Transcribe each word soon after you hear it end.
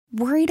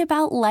Worried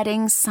about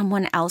letting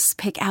someone else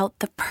pick out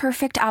the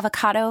perfect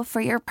avocado for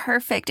your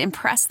perfect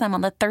impress them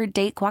on the third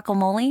date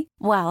guacamole?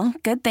 Well,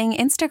 good thing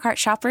Instacart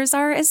shoppers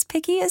are as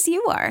picky as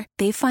you are.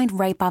 They find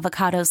ripe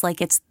avocados like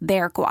it's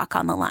their guac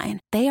on the line.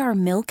 They are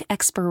milk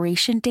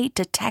expiration date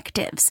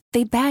detectives.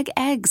 They bag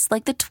eggs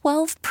like the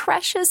 12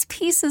 precious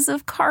pieces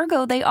of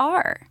cargo they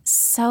are.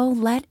 So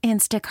let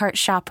Instacart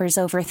shoppers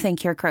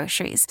overthink your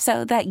groceries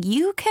so that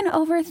you can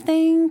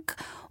overthink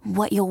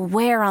what you'll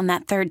wear on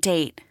that third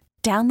date.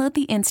 Download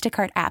the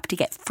Instacart app to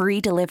get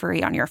free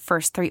delivery on your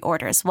first 3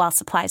 orders while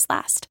supplies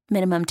last.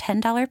 Minimum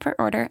 $10 per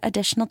order.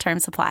 Additional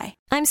terms apply.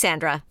 I'm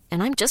Sandra,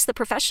 and I'm just the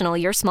professional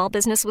your small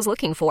business was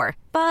looking for.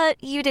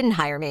 But you didn't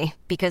hire me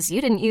because you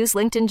didn't use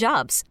LinkedIn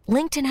Jobs.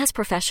 LinkedIn has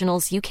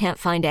professionals you can't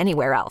find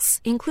anywhere else,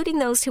 including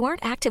those who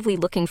aren't actively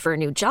looking for a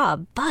new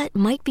job, but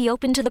might be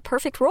open to the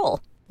perfect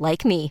role,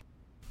 like me.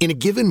 In a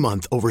given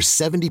month, over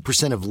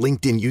 70% of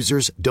LinkedIn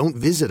users don't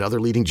visit other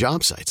leading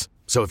job sites.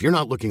 So if you're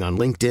not looking on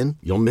LinkedIn,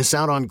 you'll miss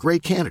out on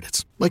great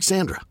candidates like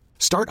Sandra.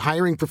 Start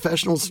hiring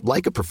professionals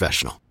like a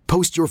professional.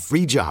 Post your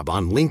free job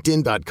on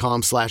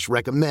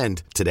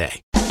linkedin.com/recommend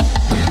today.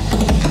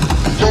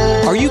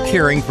 Are you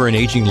caring for an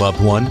aging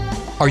loved one?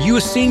 Are you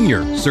a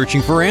senior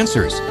searching for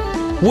answers?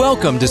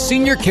 Welcome to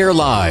Senior Care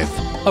Live,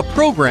 a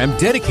program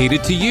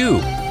dedicated to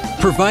you,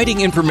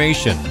 providing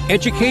information,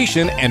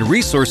 education, and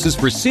resources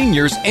for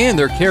seniors and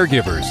their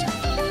caregivers.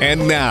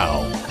 And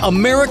now,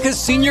 America's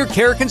Senior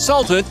Care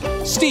Consultant,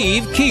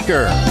 Steve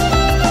Keeker.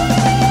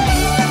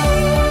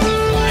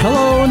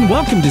 Hello and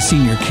welcome to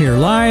Senior Care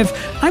Live.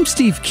 I'm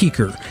Steve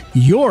Keeker,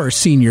 your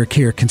Senior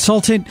Care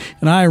Consultant,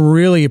 and I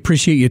really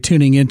appreciate you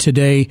tuning in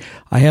today.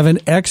 I have an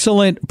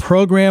excellent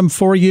program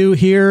for you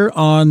here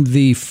on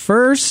the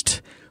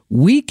first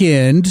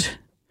weekend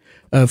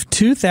of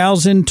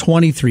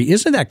 2023.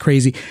 Isn't that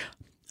crazy?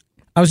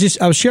 I was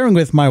sharing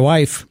with my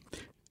wife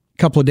a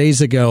couple of days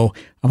ago.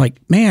 I'm like,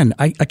 man,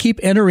 I keep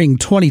entering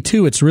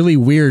 22. It's really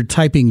weird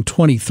typing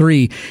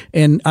 23.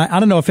 And I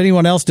don't know if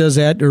anyone else does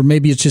that, or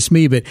maybe it's just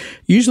me, but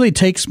usually it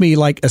takes me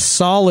like a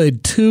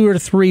solid 2 or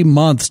 3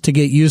 months to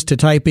get used to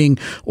typing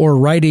or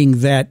writing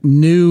that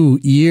new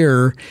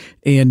year.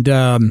 And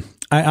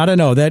I don't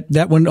know,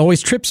 that one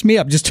always trips me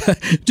up just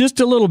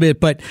a little bit.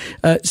 But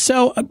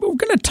so we're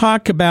going to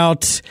talk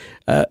about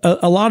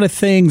a lot of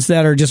things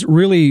that are just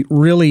really,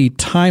 really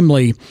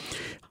timely.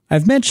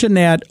 I've mentioned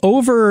that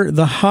over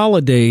the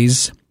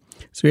holidays,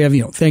 so we have,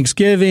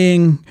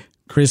 Thanksgiving,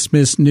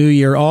 Christmas, New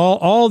Year,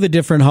 all the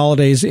different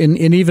holidays, and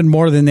even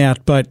more than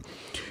that. But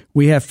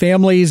we have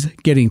families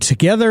getting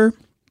together,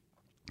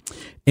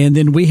 and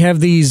then we have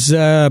these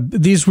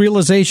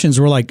realizations.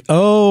 We're like,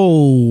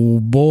 oh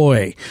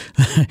boy,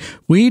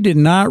 we did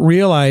not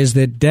realize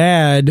that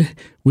Dad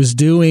was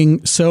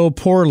doing so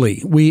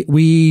poorly.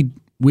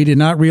 We did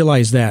not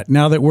realize that.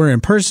 Now that we're in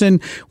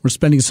person, we're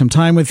spending some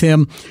time with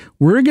him,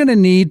 we're going to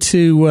need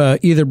to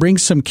either bring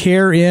some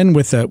care in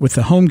with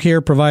a home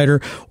care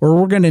provider, or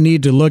we're going to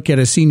need to look at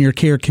a senior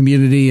care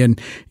community and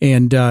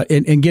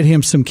get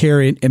him some care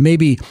and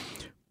maybe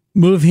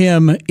move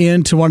him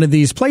into one of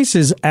these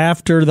places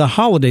after the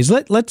holidays.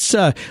 Let's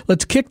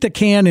kick the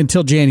can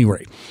until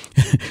January.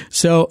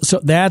 So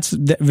that's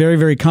very,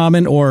 very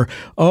common. Or,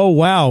 oh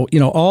wow,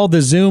 all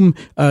the Zoom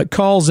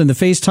calls and the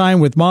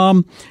FaceTime with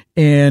Mom,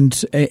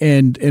 and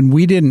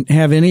we didn't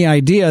have any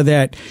idea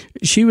that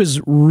she was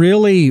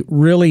really,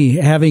 really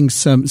having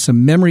some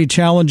memory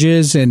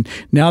challenges. And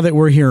now that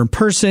we're here in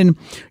person,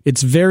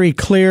 it's very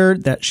clear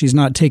that she's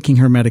not taking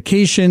her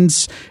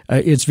medications.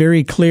 It's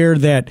very clear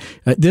that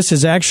this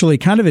is actually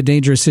kind of a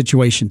dangerous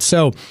situation.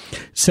 So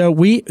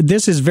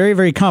this is very,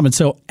 very common.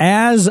 So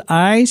as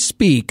I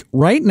speak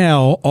right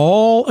now,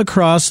 all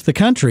across the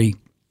country,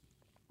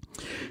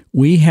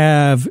 we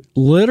have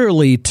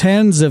literally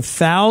tens of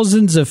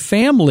thousands of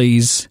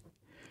families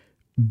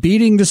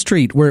beating the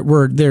street,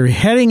 where they're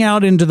heading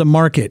out into the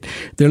market.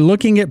 They're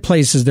looking at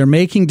places. They're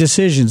making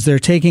decisions. They're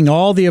taking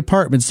all the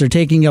apartments. They're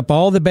taking up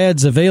all the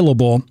beds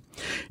available.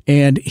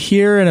 And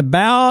here in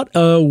about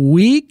a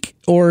week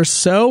or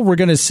so, we're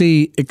going to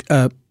see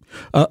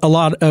a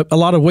lot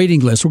of waiting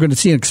lists. We're going to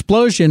see an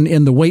explosion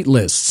in the wait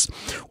lists,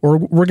 or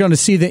we're going to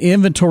see the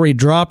inventory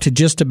drop to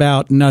just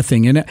about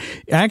nothing. And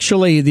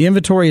actually, the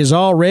inventory is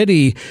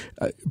already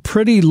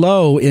pretty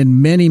low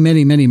in many,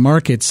 many, many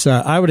markets.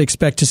 I would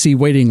expect to see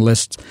waiting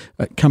lists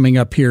coming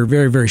up here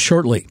very, very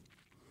shortly.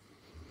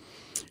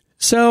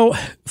 So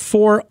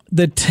for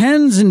the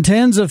tens and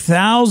tens of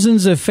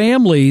thousands of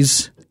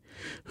families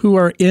who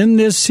are in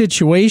this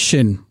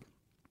situation,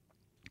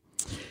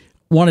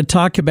 want to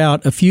talk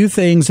about a few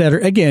things that are,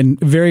 again,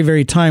 very,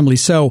 very timely.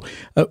 So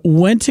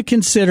when to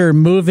consider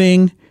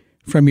moving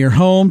from your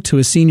home to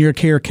a senior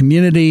care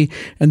community.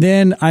 And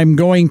then I'm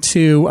going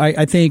to,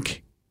 I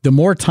think the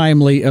more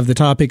timely of the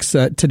topics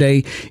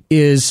today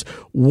is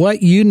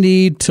what you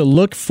need to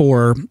look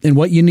for and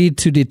what you need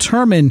to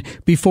determine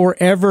before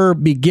ever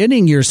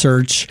beginning your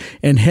search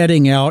and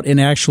heading out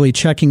and actually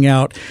checking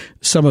out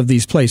some of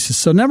these places.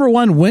 So number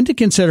one, when to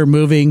consider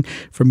moving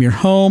from your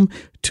home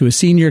to a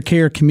senior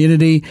care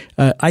community.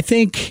 I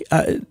think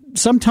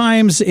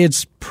sometimes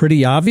it's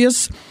pretty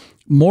obvious.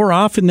 More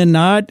often than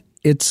not,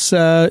 it's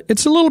a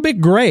little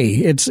bit gray.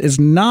 It's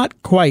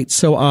not quite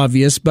so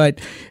obvious, but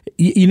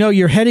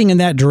you're heading in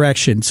that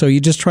direction. So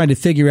you're just trying to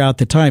figure out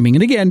the timing.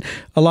 And again,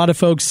 a lot of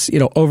folks,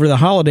 over the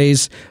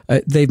holidays,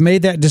 they've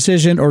made that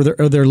decision or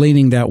they're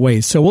leaning that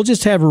way. So we'll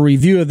just have a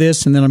review of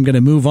this and then I'm going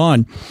to move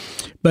on.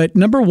 But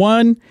number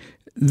one,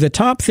 the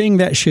top thing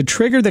that should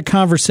trigger the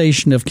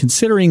conversation of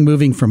considering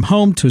moving from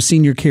home to a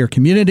senior care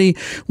community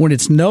when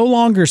it's no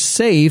longer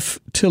safe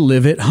to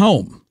live at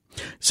home.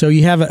 So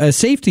you have a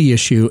safety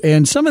issue,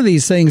 and some of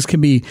these things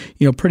can be,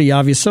 pretty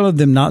obvious. Some of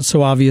them not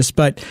so obvious.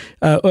 But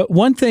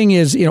one thing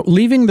is,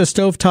 leaving the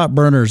stovetop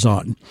burners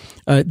on.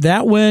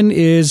 That one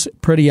is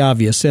pretty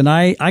obvious. And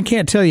I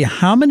can't tell you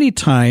how many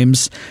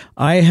times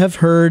I have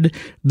heard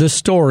the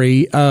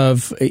story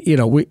of,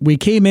 we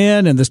came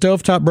in and the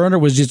stovetop burner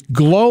was just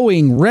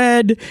glowing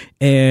red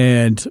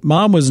and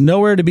mom was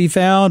nowhere to be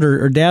found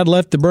or dad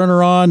left the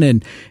burner on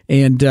and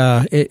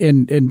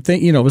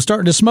was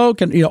starting to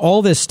smoke and,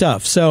 all this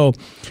stuff. So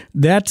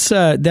that's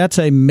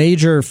a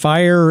major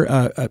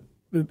fire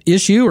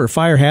issue or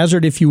fire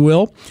hazard, if you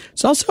will.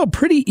 It's also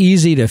pretty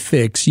easy to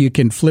fix. You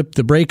can flip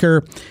the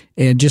breaker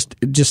and just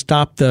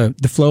stop the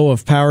flow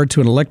of power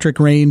to an electric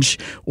range,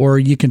 or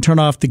you can turn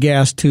off the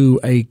gas to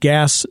a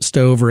gas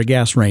stove or a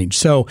gas range.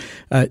 So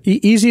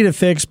easy to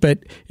fix, but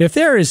if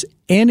there is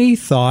any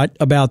thought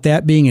about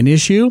that being an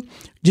issue,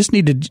 just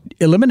need to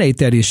eliminate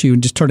that issue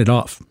and just turn it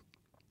off.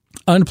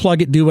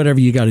 Unplug it, do whatever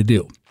you got to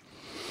do.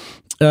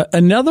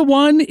 Another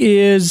one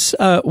is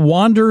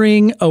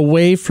wandering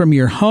away from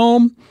your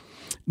home,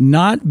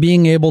 not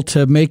being able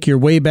to make your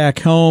way back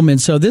home. And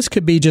so this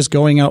could be just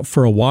going out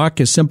for a walk,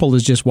 as simple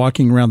as just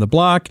walking around the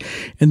block.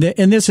 And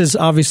this is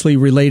obviously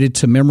related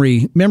to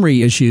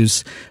memory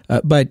issues.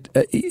 But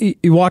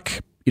you walk,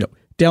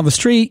 down the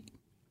street,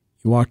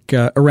 you walk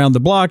around the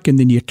block, and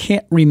then you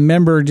can't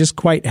remember just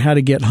quite how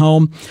to get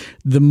home.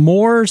 The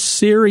more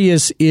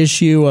serious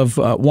issue of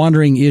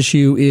wandering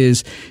issue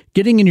is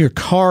getting in your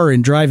car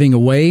and driving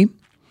away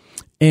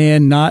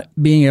and not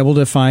being able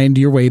to find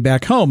your way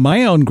back home.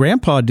 My own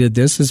grandpa did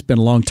this. It's been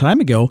a long time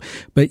ago,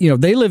 but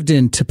they lived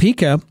in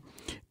Topeka,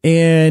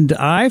 and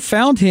I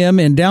found him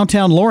in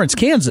downtown Lawrence,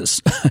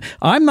 Kansas.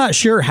 I'm not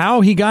sure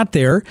how he got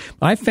there.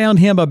 I found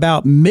him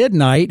about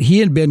midnight. He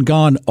had been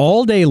gone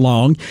all day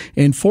long,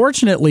 and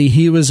fortunately,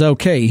 he was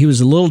okay. He was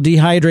a little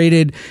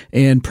dehydrated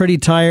and pretty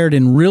tired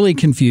and really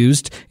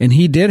confused, and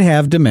he did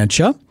have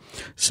dementia.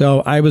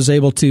 So I was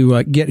able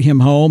to get him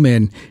home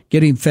and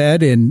get him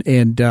fed, and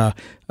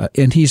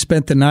he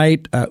spent the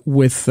night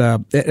with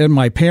in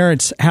my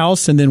parents'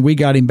 house, and then we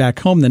got him back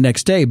home the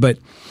next day. But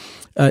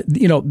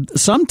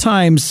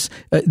sometimes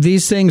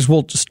these things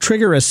will just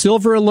trigger a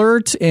silver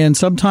alert, and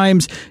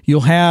sometimes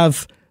you'll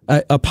have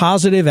a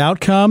positive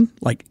outcome,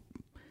 like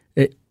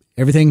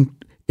everything.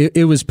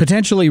 It was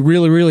potentially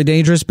really, really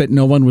dangerous, but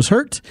no one was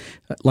hurt.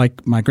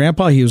 Like my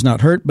grandpa, he was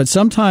not hurt. But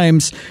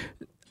sometimes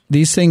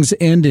these things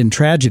end in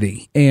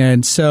tragedy.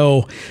 And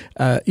so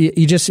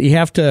you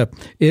have to,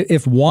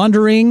 if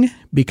wandering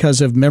because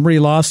of memory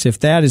loss, if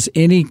that is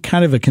any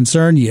kind of a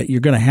concern, you're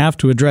going to have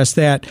to address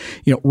that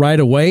right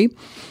away.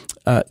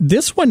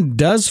 This one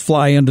does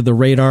fly under the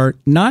radar,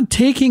 not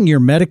taking your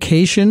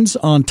medications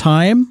on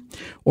time,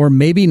 or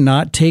maybe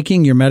not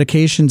taking your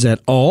medications at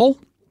all.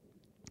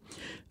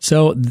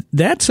 So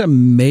that's a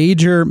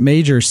major,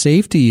 major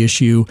safety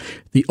issue.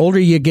 The older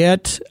you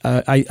get,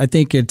 I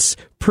think it's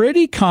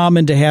pretty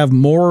common to have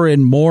more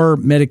and more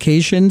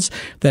medications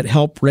that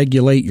help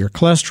regulate your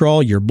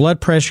cholesterol, your blood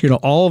pressure,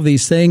 all of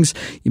these things.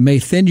 You may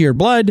thin your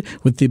blood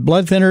with the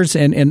blood thinners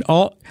and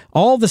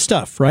all the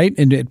stuff, right?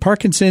 And at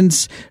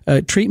Parkinson's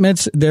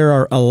treatments, there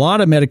are a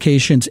lot of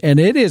medications, and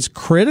it is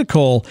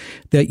critical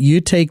that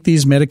you take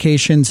these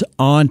medications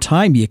on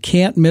time. You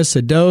can't miss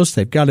a dose.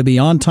 They've got to be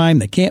on time.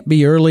 They can't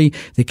be early.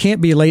 They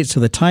can't be late. So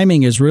the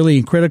timing is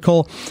really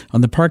critical on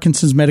the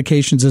Parkinson's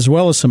medications as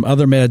well as some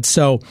other meds.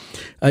 So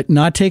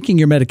not taking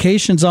your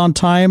medications on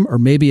time, or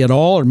maybe at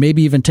all, or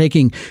maybe even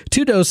taking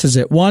 2 doses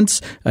at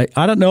once.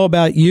 I don't know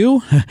about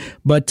you,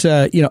 but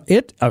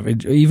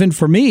even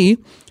for me,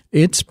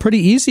 it's pretty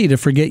easy to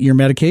forget your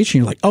medication.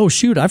 You're like, oh,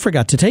 shoot, I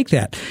forgot to take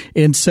that.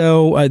 And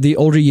so the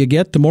older you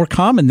get, the more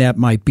common that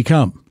might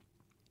become.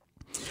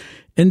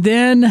 And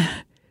then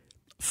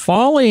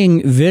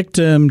falling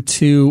victim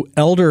to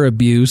elder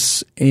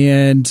abuse,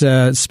 and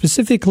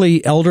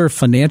specifically elder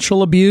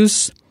financial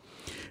abuse.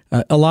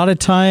 A lot of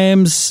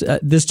times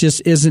this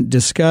just isn't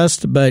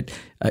discussed, but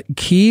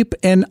keep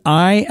an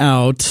eye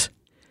out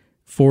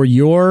for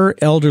your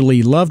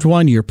elderly loved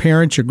one, your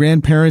parents, your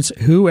grandparents,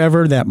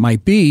 whoever that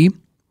might be.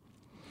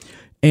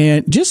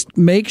 And just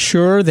make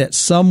sure that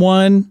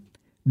someone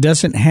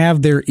doesn't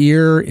have their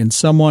ear and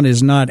someone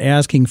is not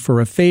asking for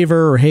a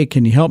favor or, hey,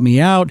 can you help me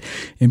out?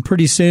 And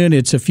pretty soon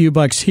it's a few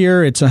bucks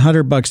here, it's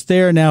 $100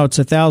 there, now it's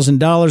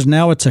 $1,000,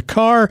 now it's a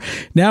car,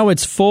 now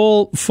it's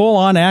full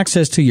on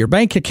access to your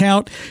bank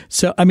account.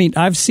 So,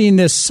 I've seen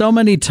this so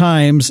many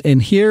times,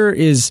 and here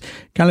is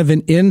kind of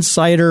an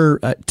insider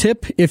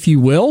tip, if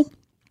you will.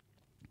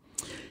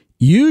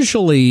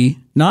 Usually,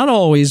 not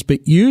always,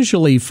 but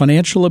usually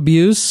financial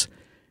abuse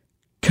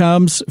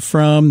comes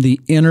from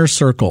the inner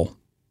circle.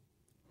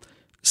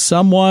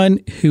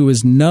 Someone who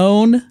is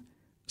known,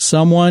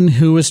 someone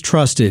who is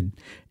trusted.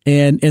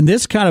 And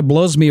this kind of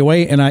blows me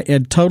away, and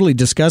it totally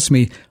disgusts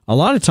me. A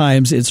lot of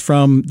times it's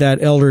from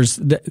that elders,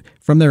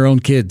 from their own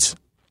kids.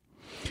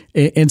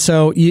 And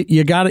so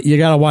you got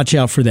to watch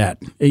out for that.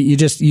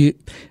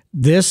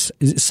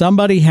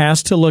 Somebody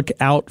has to look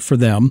out for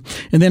them.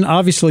 And then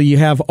obviously you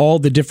have all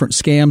the different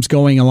scams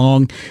going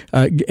along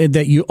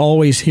that you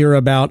always hear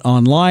about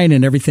online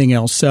and everything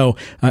else. So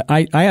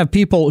I have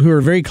people who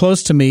are very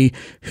close to me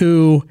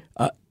who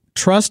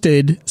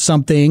trusted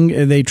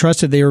something. They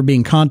trusted they were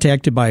being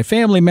contacted by a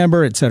family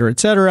member, et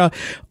cetera,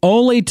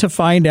 only to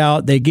find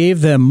out they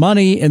gave them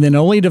money, and then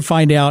only to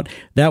find out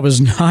that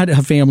was not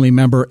a family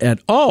member at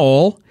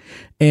all.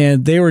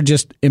 And they were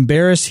just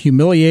embarrassed,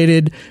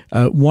 humiliated.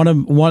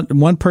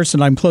 One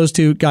person I'm close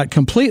to got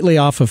completely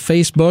off of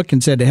Facebook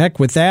and said, "To heck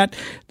with that.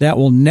 That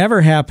will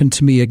never happen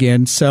to me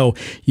again." So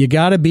you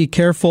got to be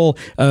careful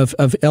of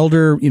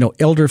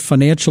elder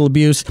financial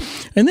abuse.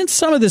 And then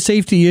some of the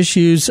safety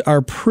issues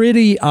are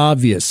pretty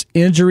obvious: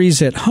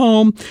 injuries at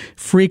home,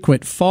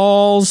 frequent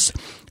falls,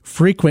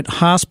 frequent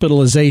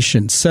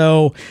hospitalization.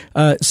 So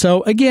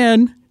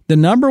again, the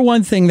number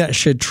one thing that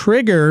should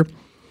trigger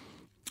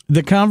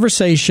the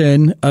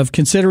conversation of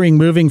considering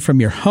moving from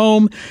your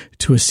home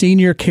to a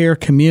senior care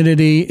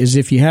community is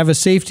if you have a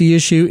safety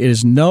issue. It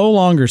is no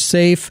longer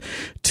safe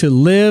to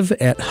live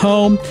at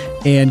home.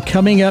 And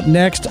coming up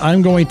next,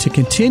 I'm going to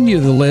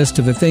continue the list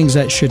of the things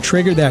that should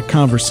trigger that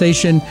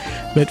conversation.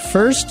 But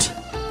first,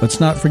 let's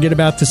not forget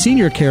about the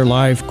Senior Care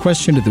Live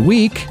question of the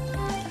week.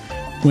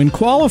 When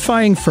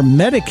qualifying for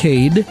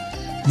Medicaid,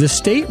 the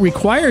state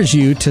requires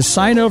you to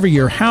sign over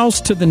your house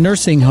to the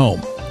nursing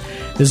home.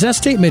 Is that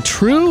statement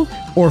true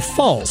or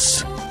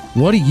false?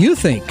 What do you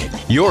think?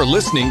 You're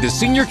listening to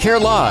Senior Care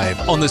Live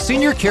on the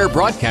Senior Care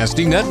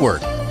Broadcasting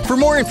Network. For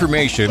more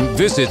information,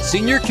 visit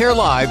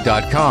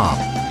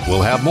seniorcarelive.com.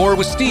 We'll have more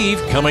with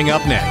Steve coming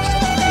up next.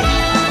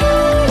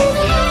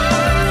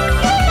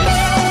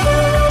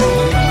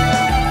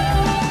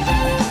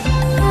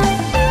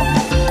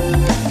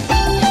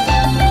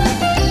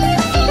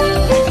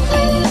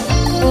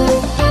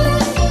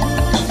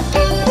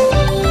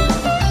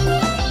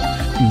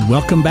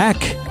 Welcome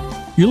back.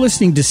 You're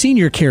listening to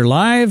Senior Care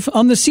Live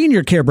on the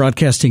Senior Care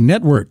Broadcasting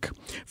Network.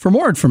 For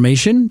more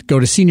information, go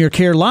to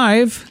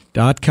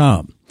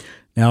seniorcarelive.com.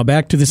 Now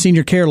back to the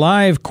Senior Care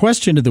Live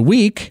question of the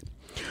week.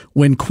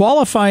 When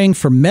qualifying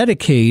for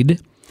Medicaid,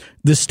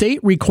 the state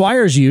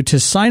requires you to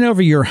sign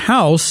over your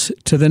house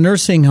to the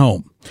nursing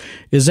home.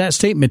 Is that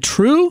statement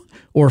true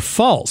or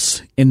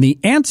false? And the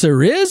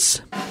answer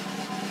is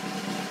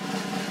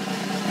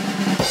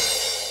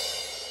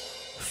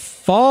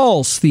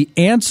false. The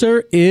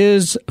answer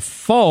is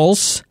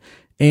false.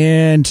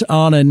 And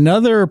on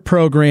another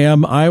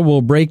program, I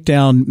will break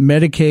down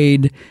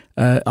Medicaid.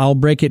 I'll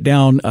break it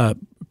down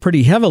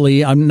pretty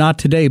heavily. I'm not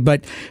today,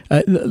 but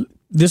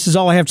this is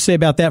all I have to say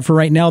about that for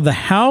right now. The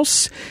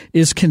house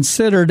is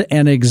considered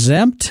an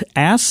exempt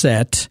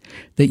asset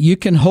that you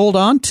can hold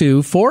on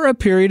to for a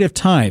period of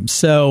time.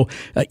 So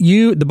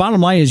the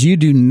bottom line is you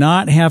do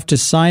not have to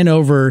sign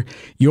over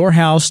your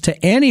house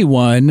to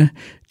anyone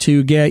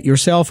to get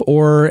yourself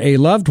or a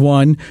loved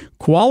one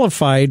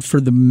qualified for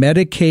the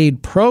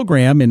Medicaid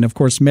program. And of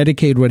course,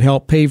 Medicaid would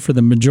help pay for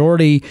the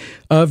majority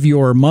of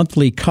your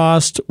monthly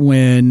cost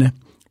when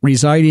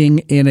residing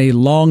in a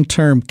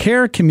long-term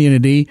care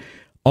community,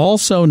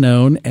 also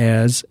known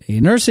as a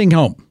nursing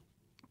home.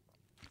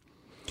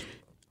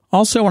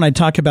 Also, when I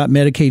talk about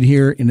Medicaid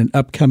here in an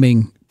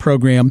upcoming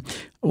program,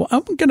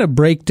 I'm going to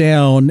break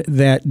down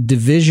that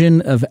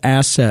division of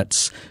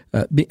assets.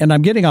 And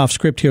I'm getting off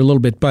script here a little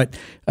bit, but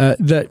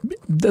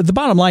the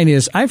bottom line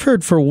is I've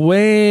heard for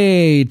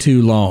way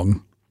too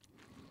long,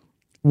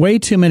 way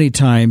too many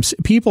times,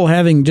 people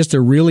having just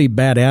a really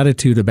bad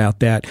attitude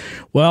about that.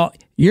 Well,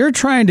 you're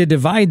trying to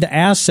divide the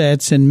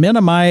assets and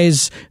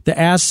minimize the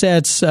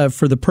assets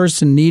for the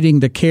person needing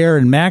the care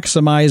and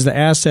maximize the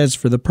assets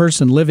for the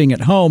person living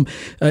at home,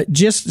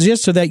 just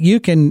so that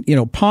you can,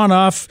 pawn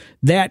off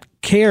that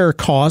care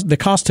cost, the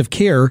cost of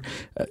care,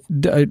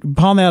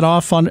 pawn that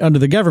off under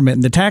the government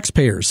and the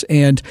taxpayers.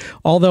 And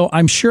although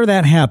I'm sure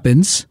that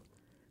happens,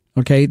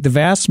 okay, the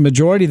vast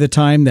majority of the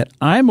time that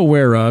I'm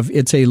aware of,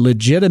 it's a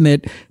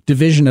legitimate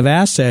division of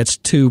assets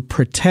to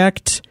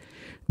protect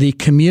the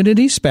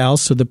community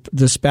spouse, so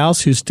the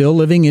spouse who's still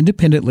living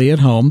independently at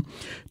home,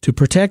 to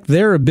protect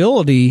their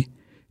ability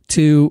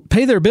to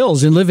pay their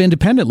bills and live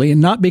independently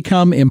and not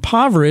become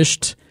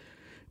impoverished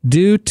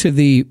due to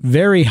the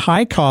very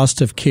high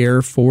cost of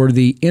care for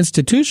the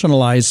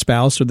institutionalized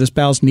spouse or the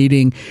spouse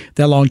needing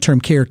that long-term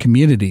care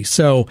community.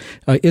 So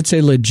it's a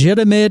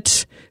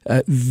legitimate,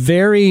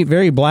 very,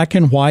 very black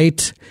and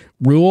white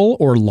rule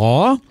or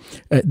law.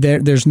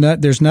 There's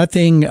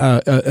nothing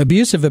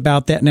abusive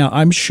about that. Now,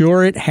 I'm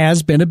sure it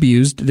has been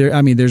abused.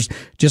 There's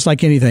just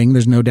like anything.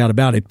 There's no doubt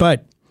about it.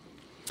 But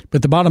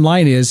But the bottom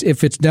line is,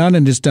 if it's done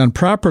and it's done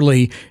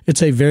properly,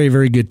 it's a very,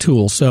 very good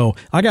tool. So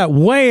I got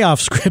way off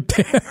script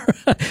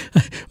there.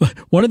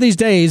 One of these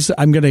days,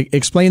 I'm going to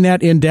explain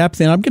that in depth,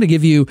 and I'm going to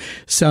give you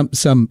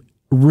some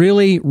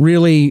really,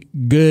 really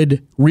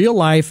good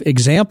real-life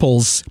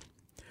examples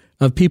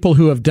of people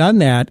who have done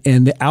that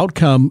and the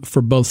outcome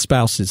for both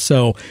spouses.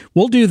 So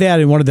we'll do that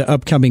in one of the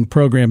upcoming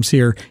programs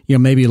here,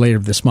 maybe later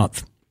this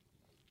month.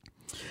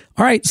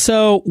 All right,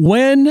 so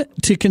when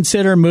to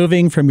consider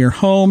moving from your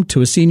home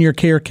to a senior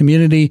care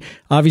community?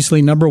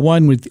 Obviously, number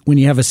one, when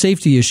you have a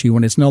safety issue,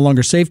 when it's no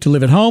longer safe to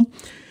live at home.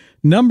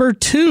 Number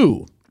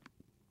two,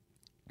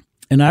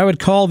 and I would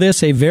call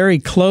this a very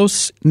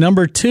close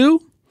number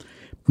two,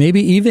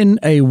 maybe even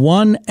a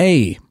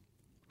 1A,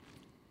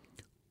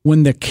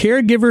 when the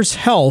caregiver's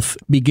health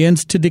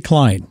begins to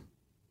decline.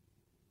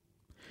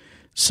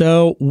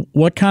 So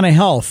what kind of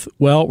health?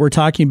 Well, we're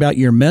talking about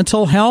your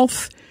mental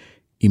health,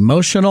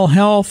 emotional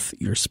health,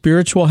 your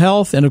spiritual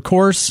health, and of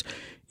course,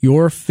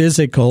 your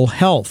physical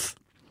health.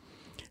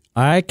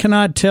 I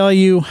cannot tell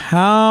you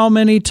how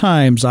many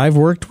times I've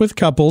worked with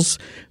couples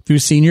through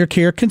senior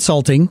care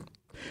consulting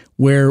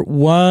where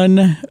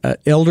one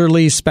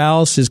elderly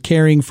spouse is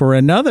caring for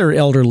another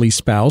elderly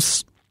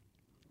spouse,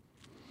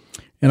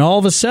 and all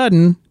of a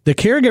sudden, the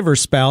caregiver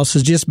spouse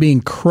is just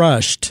being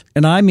crushed,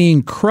 and I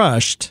mean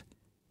crushed,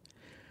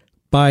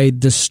 by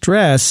the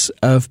stress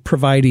of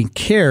providing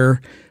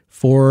care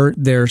for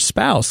their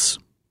spouse,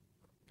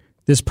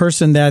 this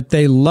person that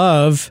they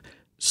love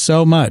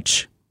so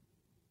much.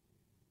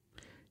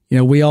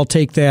 We all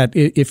take that.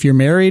 If you're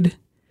married,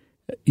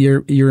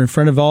 you're in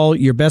front of all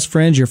your best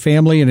friends, your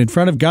family, and in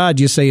front of God,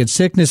 you say in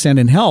sickness and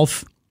in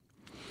health.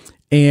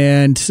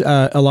 And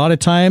a lot of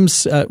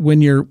times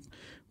when you're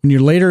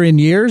later in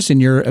years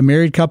and you're a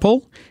married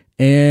couple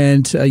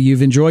and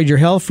you've enjoyed your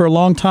health for a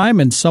long time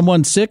and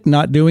someone's sick,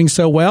 not doing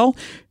so well,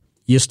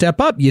 you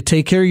step up, you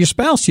take care of your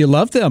spouse, you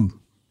love them.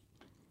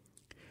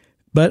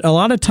 But a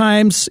lot of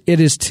times it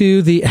is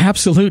to the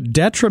absolute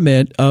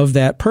detriment of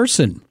that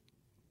person.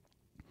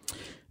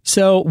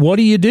 So what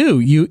do?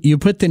 You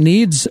put the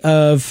needs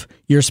of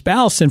your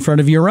spouse in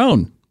front of your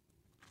own.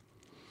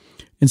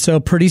 And so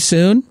pretty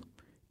soon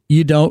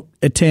you don't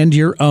attend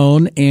your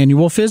own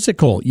annual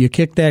physical. You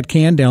kick that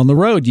can down the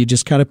road. You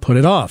just kind of put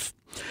it off.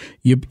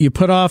 You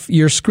put off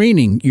your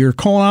screening, your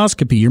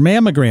colonoscopy, your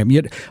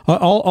mammogram,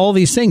 all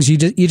these things. You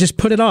just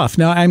put it off.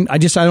 Now I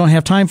don't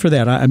have time for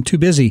that. I'm too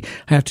busy.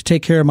 I have to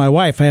take care of my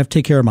wife. I have to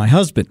take care of my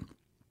husband.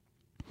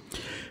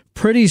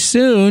 Pretty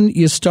soon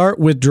you start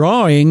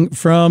withdrawing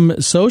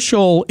from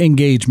social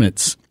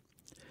engagements.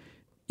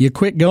 You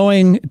quit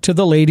going to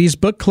the ladies'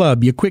 book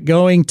club. You quit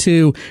going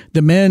to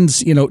the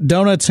men's,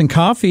 donuts and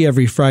coffee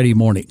every Friday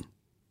morning.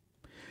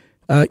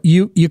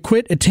 You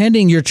quit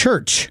attending your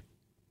church.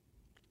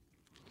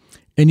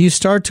 And you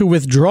start to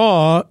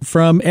withdraw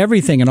from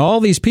everything. And all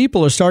these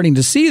people are starting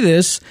to see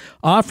this,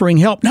 offering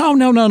help.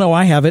 No,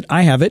 I have it.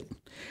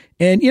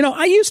 And,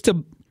 I used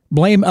to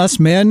blame us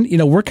men.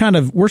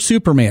 We're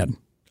Superman.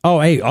 Oh,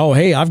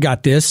 hey, I've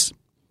got this.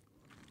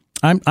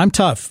 I'm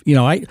tough.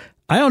 I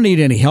don't need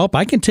any help.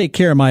 I can take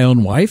care of my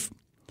own wife.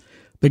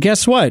 But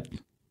guess what?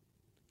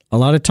 A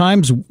lot of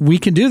times we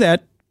can do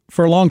that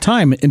for a long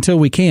time until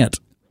we can't.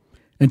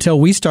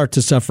 Until we start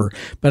to suffer.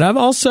 But I'm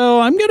going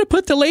to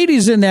put the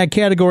ladies in that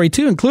category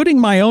too, including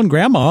my own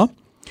grandma,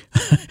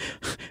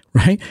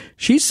 right?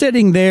 She's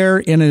sitting there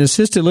in an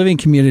assisted living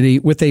community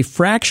with a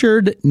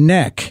fractured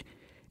neck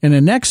and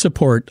a neck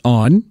support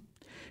on.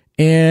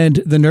 And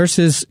the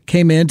nurses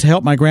came in to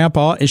help my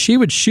grandpa and she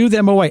would shoo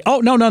them away. Oh,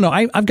 no,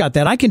 I've got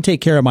that. I can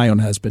take care of my own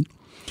husband,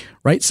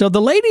 right? So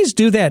the ladies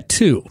do that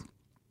too.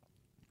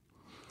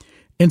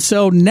 And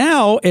so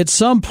now at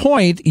some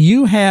point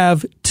you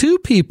have two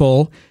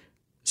people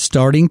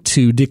starting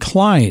to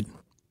decline.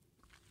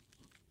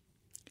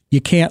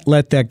 You can't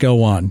let that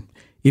go on.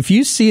 If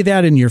you see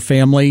that in your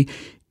family,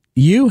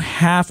 you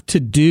have to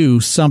do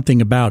something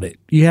about it.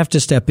 You have to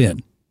step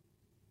in.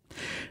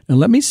 And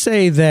let me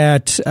say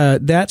that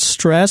that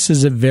stress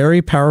is a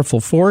very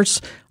powerful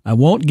force. I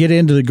won't get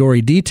into the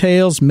gory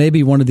details.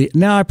 Maybe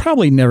I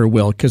probably never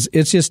will because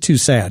it's just too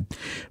sad.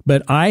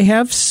 But I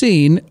have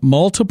seen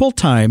multiple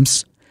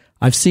times,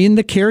 I've seen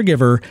the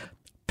caregiver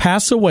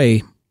pass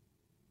away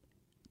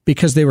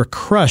because they were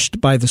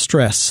crushed by the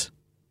stress.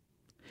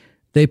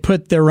 They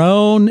put their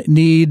own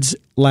needs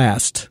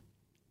last.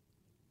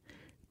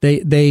 They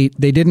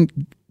didn't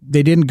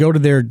go to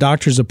their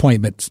doctor's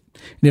appointments.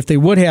 And if they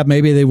would have,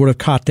 maybe they would have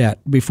caught that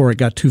before it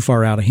got too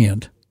far out of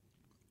hand.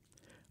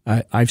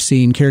 I've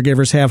seen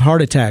caregivers have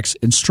heart attacks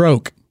and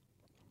stroke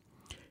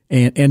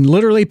and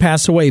literally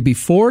pass away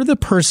before the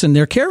person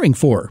they're caring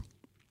for.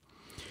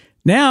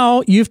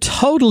 Now you've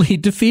totally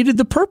defeated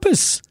the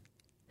purpose.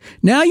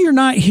 Now you're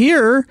not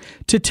here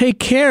to take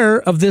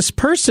care of this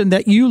person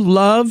that you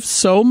love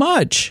so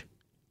much.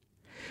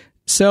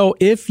 So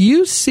if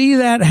you see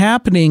that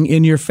happening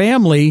in your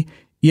family,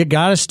 you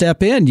got to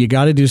step in. You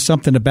got to do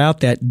something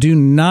about that. Do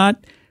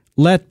not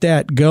let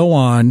that go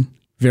on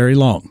very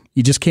long.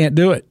 You just can't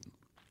do it.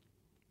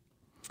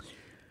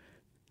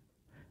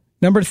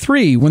 Number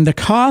 3, when the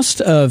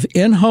cost of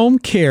in-home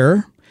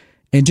care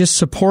and just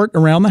support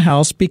around the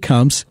house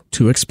becomes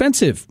too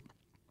expensive.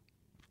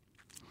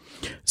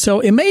 So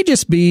it may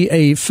just be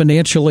a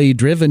financially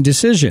driven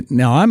decision.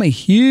 Now, I'm a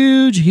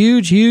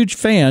huge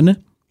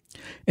fan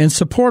and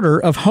supporter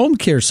of home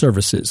care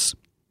services.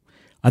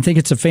 I think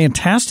it's a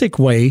fantastic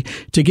way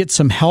to get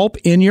some help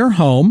in your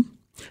home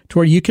to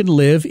where you can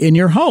live in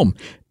your home.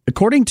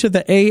 According to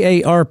the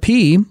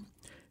AARP,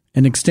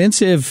 an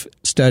extensive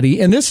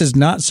study, and this is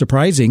not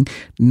surprising,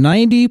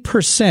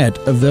 90%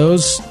 of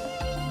those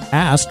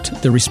asked,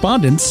 the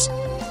respondents,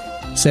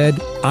 said,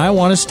 I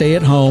want to stay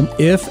at home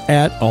if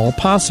at all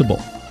possible.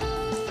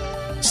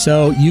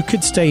 So you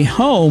could stay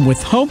home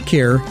with home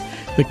care,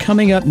 but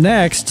coming up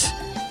next,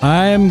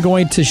 I'm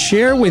going to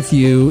share with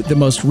you the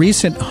most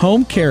recent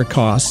home care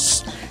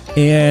costs,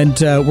 and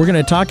we're going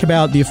to talk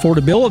about the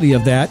affordability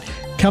of that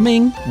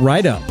coming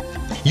right up.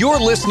 You're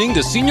listening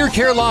to Senior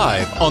Care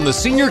Live on the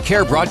Senior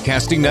Care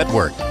Broadcasting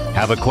Network.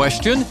 Have a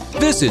question?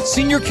 Visit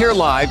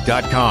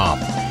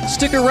seniorcarelive.com.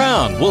 Stick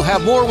around. We'll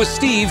have more with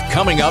Steve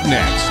coming up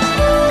next.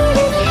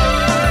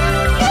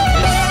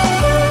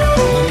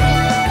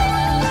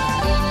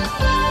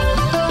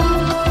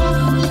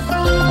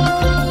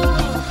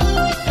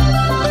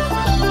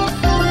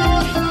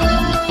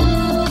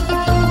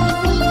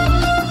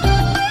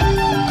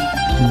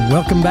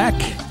 Welcome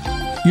back.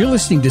 You're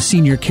listening to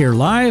Senior Care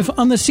Live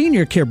on the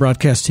Senior Care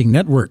Broadcasting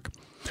Network.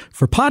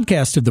 For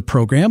podcast of the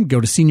program, go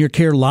to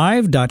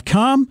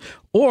seniorcarelive.com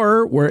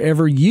or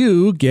wherever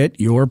you get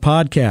your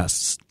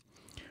podcasts.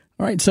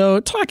 All right,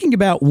 so talking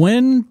about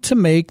when to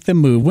make the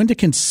move, when to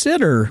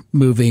consider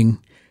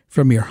moving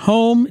from your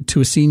home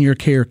to a senior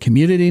care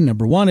community.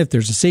 Number 1, if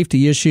there's a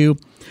safety issue.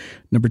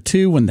 Number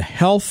 2, when the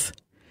health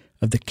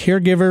of the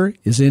caregiver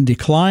is in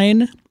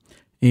decline.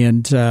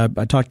 And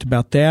I talked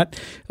about that.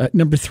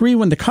 Number 3,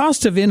 when the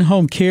cost of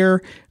in-home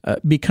care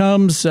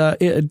becomes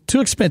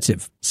too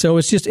expensive. So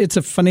it's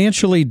a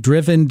financially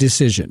driven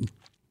decision.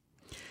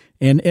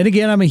 And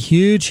again, I'm a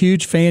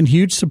huge fan,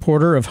 huge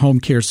supporter of home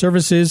care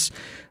services.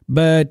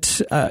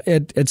 But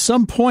at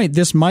some point,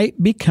 this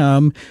might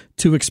become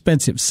too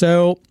expensive.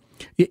 So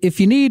if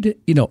you need,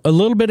 a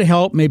little bit of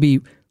help,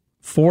 maybe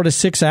 4 to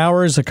 6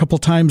 hours, a couple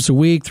times a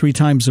week, 3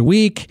 times a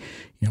week,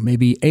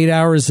 maybe 8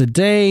 hours a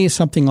day,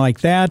 something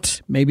like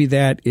that. Maybe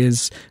that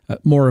is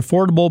more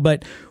affordable.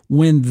 But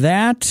when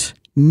that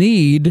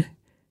need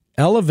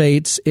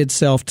elevates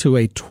itself to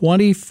a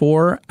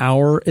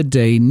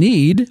 24-hour-a-day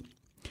need,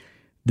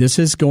 this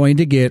is going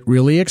to get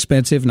really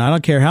expensive. And I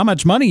don't care how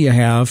much money you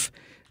have,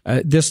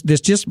 this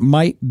just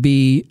might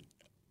be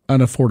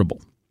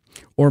unaffordable.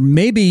 Or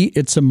maybe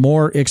it's a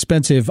more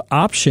expensive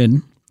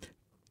option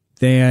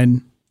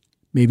than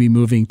maybe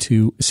moving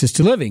to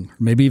assisted living, or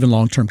maybe even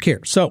long-term care.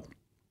 So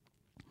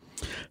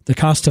the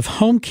cost of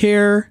home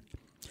care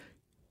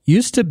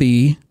used to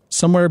be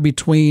somewhere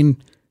between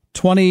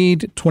 $20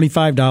 to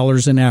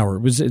 $25 an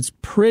hour. It's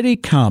pretty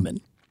common.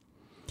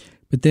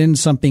 But then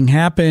something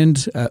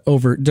happened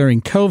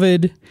during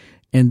COVID,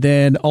 and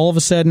then all of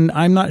a sudden,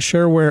 I'm not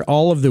sure where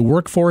all of the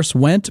workforce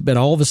went, but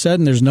all of a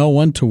sudden there's no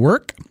one to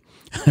work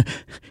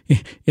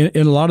in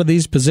a lot of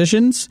these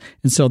positions.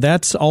 And so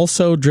that's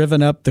also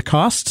driven up the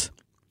cost.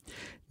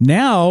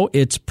 Now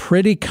it's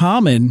pretty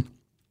common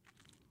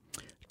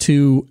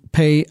to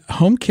pay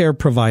home care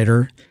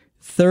provider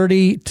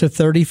 $30 to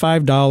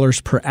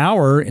 $35 per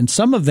hour, and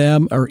some of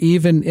them are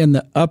even in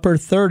the upper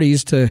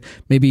 30s to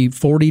maybe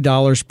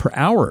 $40 per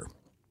hour.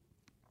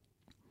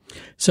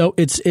 So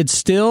it's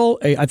still,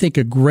 I think,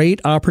 a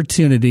great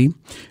opportunity.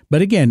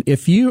 But again,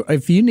 if you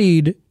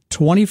need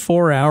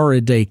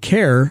 24-hour-a-day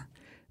care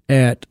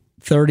at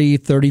 $30,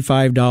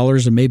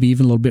 $35, and maybe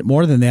even a little bit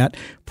more than that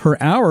per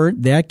hour,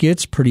 that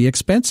gets pretty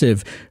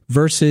expensive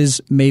versus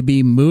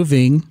maybe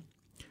moving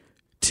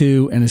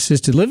to an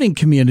assisted living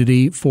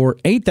community for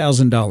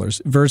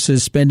 $8,000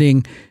 versus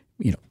spending,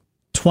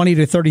 $20,000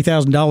 to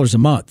 $30,000 a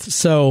month.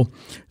 So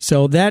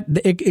that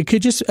it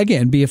could just,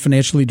 again, be a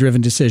financially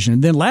driven decision.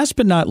 And then last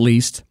but not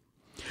least,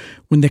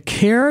 when the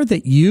care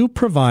that you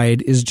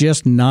provide is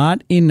just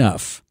not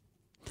enough,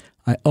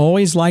 I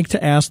always like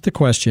to ask the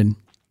question,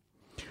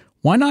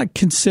 why not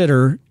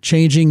consider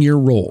changing your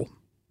role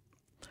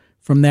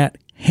from that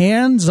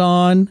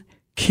hands-on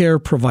care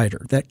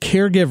provider, that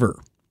caregiver,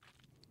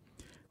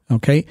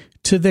 okay,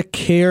 to the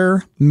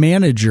care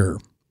manager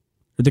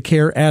or the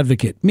care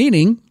advocate,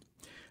 meaning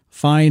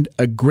find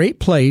a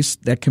great place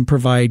that can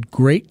provide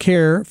great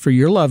care for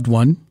your loved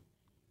one.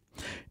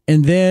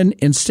 And then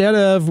instead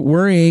of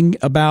worrying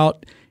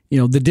about,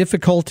 the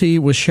difficulty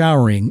with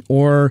showering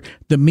or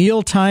the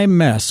mealtime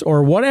mess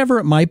or whatever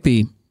it might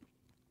be,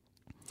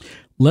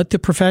 let the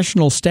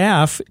professional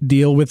staff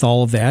deal with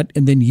all of that.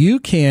 And then you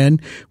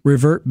can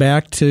revert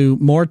back to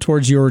more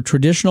towards your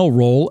traditional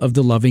role of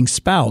the loving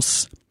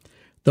spouse,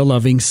 the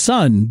loving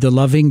son, the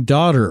loving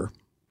daughter.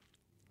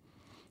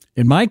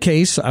 In my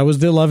case, I was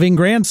the loving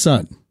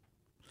grandson.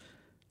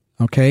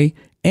 Okay.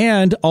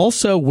 And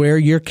also wear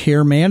your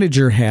care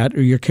manager hat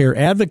or your care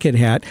advocate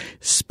hat.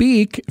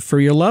 Speak for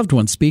your loved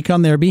one. Speak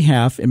on their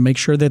behalf and make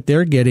sure that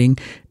they're getting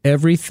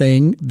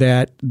everything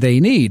that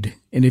they need.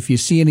 And if you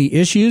see any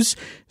issues,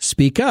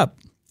 speak up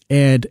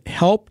and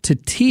help to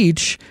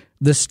teach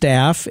the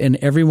staff and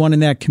everyone in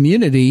that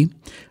community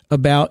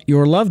about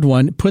your loved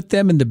one. Put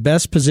them in the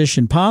best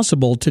position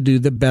possible to do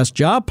the best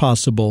job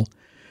possible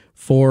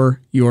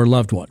for your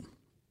loved one.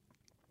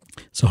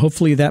 So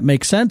hopefully that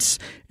makes sense.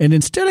 And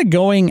instead of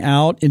going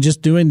out and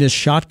just doing this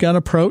shotgun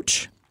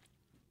approach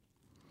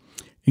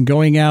and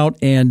going out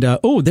and,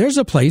 there's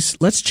a place,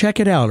 let's check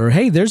it out. Or,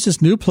 hey, there's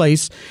this new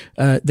place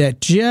that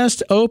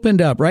just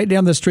opened up right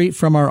down the street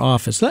from our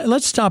office.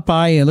 Let's stop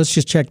by and let's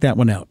just check that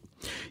one out.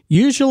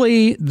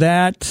 Usually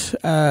that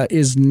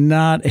is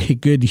not a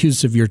good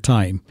use of your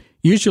time.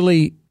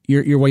 Usually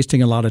you're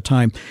wasting a lot of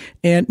time.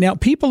 And now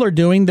people are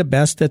doing the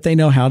best that they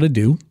know how to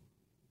do.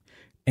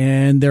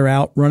 And they're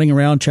out running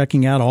around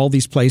checking out all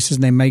these places.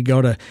 And they may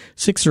go to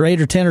 6 or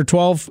 8 or 10 or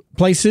 12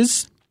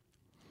 places.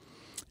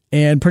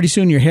 And pretty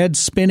soon your head's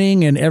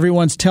spinning and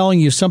everyone's telling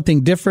you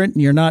something different.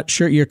 And you're not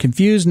sure. You're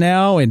confused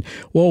now. And,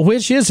 well,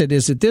 which is it?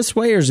 Is it this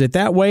way or is it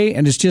that way?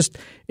 And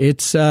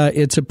it's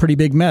a pretty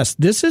big mess.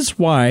 This is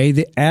why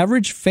the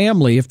average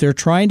family, if they're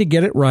trying to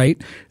get it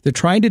right, they're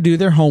trying to do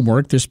their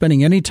homework, they're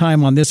spending any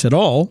time on this at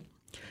all,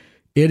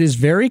 it is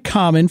very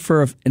common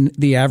for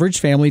the average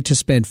family to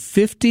spend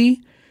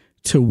 50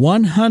 to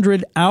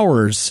 100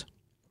 hours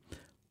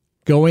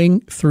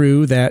going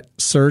through that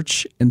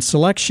search and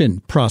selection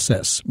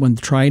process when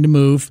trying to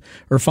move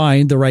or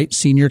find the right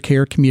senior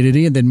care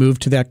community and then move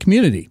to that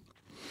community.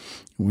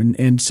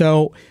 And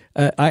so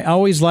I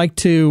always like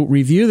to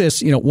review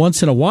this,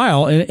 once in a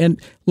while.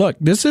 And look,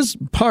 this is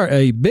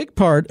a big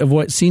part of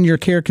what senior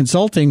care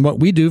consulting, what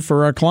we do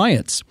for our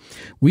clients.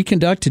 We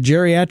conduct a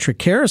geriatric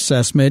care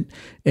assessment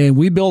and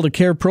we build a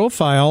care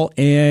profile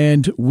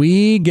and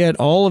we get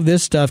all of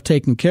this stuff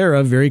taken care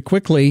of very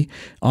quickly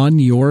on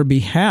your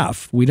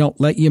behalf. We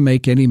don't let you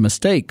make any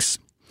mistakes.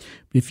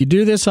 If you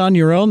do this on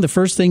your own, the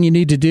first thing you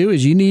need to do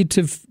is you need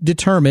to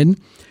determine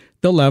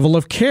the level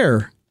of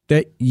care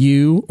that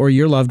you or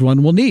your loved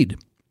one will need.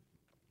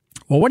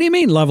 Well, what do you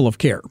mean level of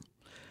care?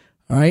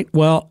 All right.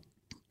 Well,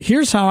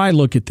 here's how I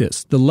look at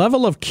this. The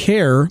level of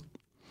care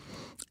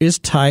is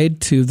tied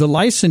to the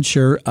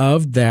licensure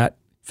of that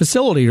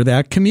facility or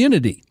that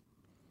community.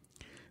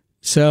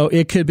 So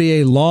it could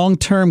be a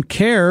long-term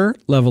care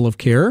level of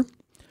care.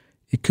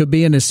 It could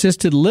be an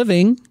assisted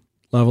living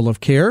level of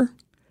care.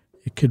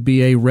 It could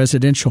be a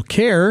residential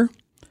care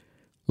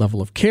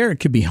level of care. It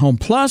could be Home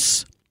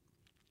Plus.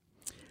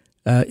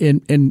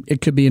 And it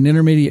could be an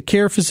intermediate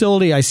care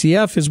facility.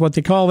 ICF is what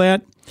they call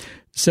that.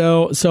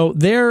 So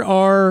there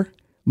are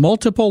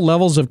multiple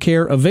levels of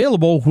care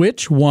available.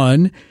 Which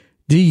one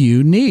do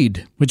you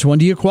need? Which one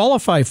do you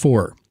qualify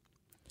for?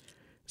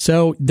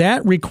 So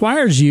that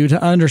requires you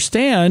to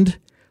understand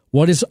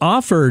what is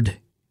offered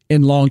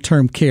in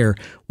long-term care,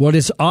 what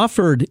is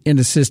offered in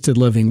assisted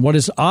living, what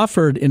is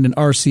offered in an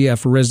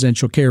RCF, or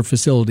residential care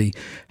facility.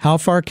 How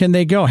far can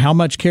they go? How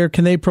much care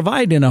can they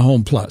provide in a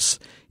Home Plus?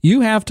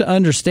 You have to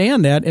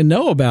understand that and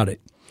know about it.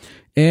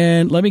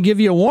 And let me give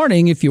you a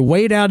warning. If you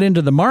wade out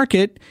into the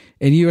market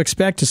and you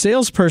expect a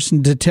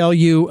salesperson to tell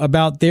you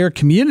about their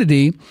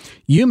community,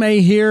 you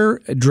may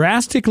hear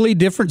drastically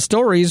different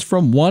stories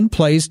from one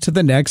place to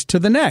the next to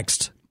the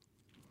next.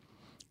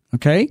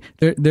 Okay?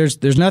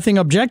 There's nothing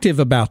objective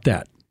about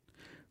that.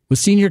 With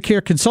senior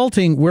care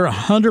consulting, we're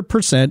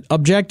 100%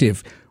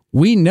 objective.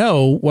 We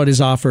know what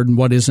is offered and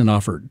what isn't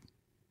offered.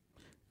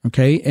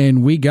 Okay,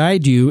 and we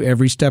guide you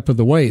every step of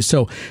the way.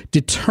 So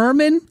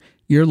determine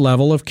your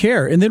level of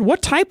care. And then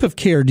what type of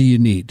care do you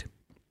need?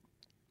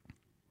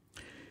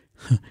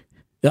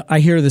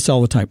 I hear this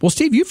all the time. Well,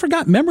 Steve, you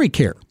forgot memory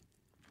care.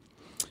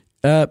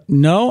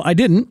 No, I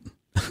didn't.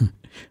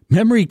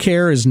 Memory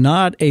care is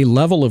not a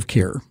level of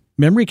care.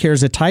 Memory care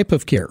is a type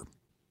of care.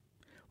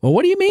 Well,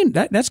 what do you mean?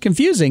 That's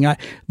confusing.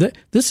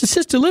 This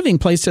assisted living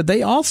place said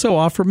they also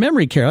offer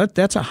memory care.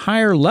 That's a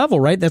higher level,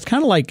 right? That's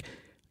kind of like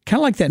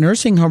that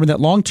nursing home or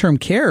that long-term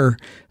care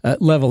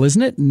level,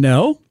 isn't it?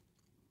 No.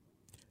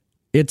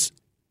 It's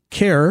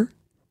care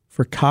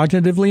for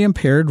cognitively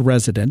impaired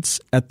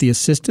residents at the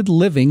assisted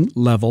living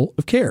level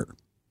of care,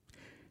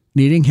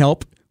 needing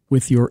help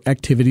with your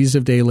activities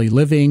of daily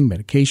living,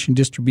 medication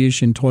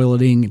distribution,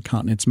 toileting,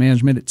 incontinence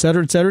management, et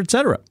cetera, et cetera, et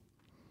cetera.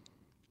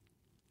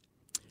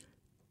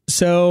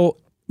 So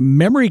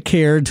memory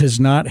care does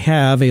not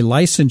have a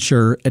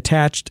licensure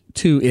attached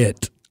to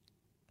it.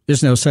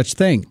 There's no such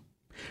thing.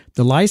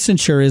 The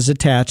licensure is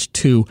attached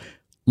to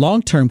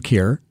long-term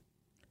care,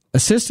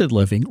 assisted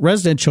living,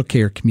 residential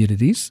care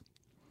communities,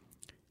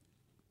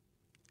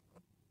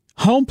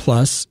 Home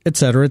Plus, et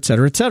cetera, et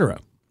cetera, et cetera.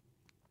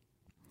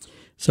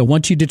 So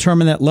once you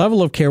determine that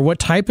level of care, what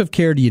type of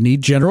care do you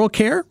need? General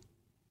care?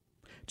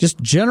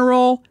 Just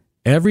general,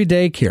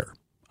 everyday care.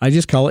 I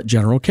just call it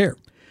general care.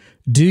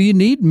 Do you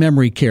need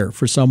memory care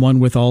for someone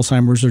with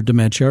Alzheimer's or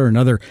dementia or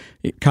another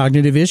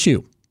cognitive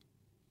issue?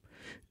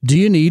 Do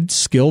you need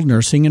skilled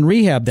nursing and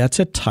rehab? That's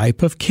a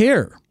type of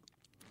care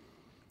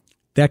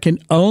that can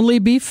only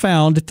be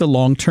found at the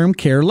long-term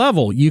care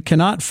level. You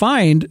cannot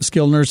find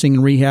skilled nursing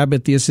and rehab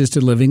at the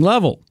assisted living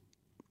level.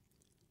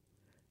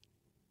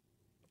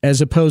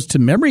 As opposed to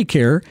memory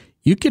care,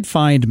 you could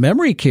find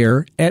memory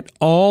care at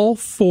all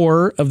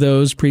 4 of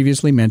those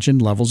previously mentioned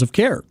levels of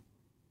care.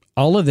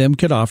 All of them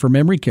could offer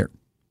memory care.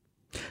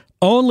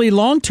 Only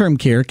long-term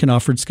care can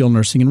offer skilled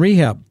nursing and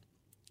rehab.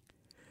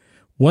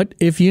 What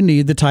if you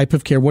need the type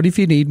of care? What if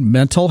you need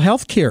mental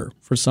health care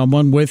for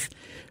someone with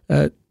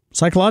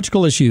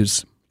psychological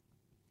issues?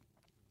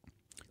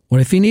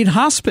 What if you need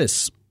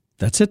hospice?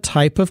 That's a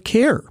type of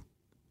care.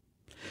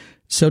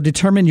 So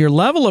determine your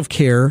level of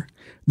care,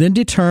 then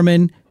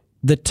determine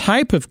the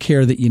type of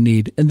care that you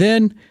need. And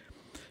then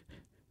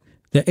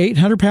the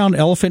 800-pound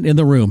elephant in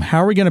the room.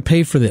 How are we going to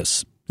pay for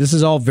this? This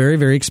is all very,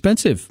 very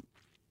expensive.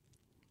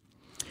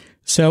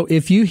 So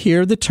if you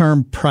hear the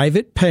term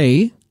private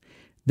pay,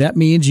 that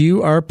means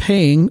you are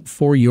paying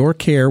for your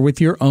care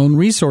with your own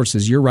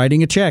resources. You're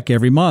writing a check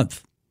every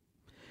month.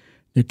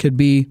 It could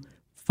be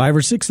 $5,000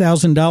 or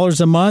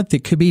 $6,000 a month.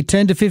 It could be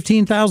 $10,000 to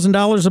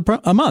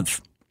 $15,000 a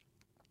month.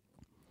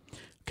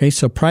 Okay,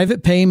 so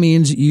private pay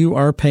means you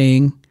are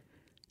paying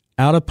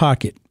out of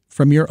pocket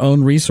from your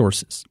own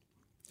resources.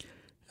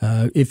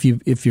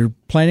 If you're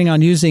planning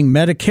on using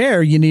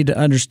Medicare, you need to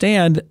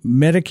understand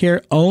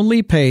Medicare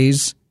only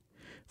pays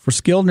for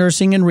skilled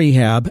nursing and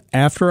rehab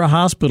after a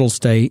hospital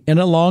stay in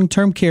a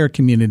long-term care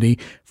community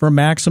for a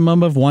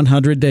maximum of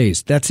 100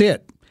 days. That's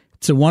it.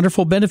 It's a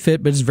wonderful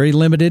benefit, but it's very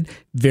limited,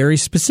 very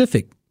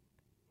specific.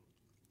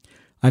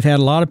 I've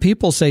had a lot of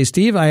people say,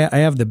 Steve, I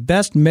have the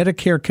best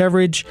Medicare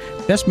coverage,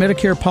 best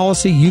Medicare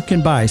policy you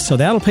can buy, so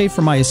that'll pay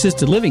for my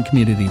assisted living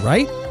community,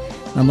 right?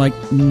 I'm like,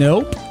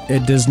 nope,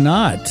 it does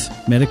not.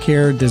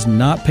 Medicare does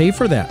not pay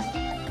for that.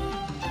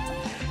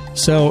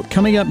 So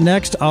coming up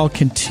next, I'll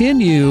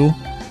continue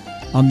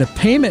on the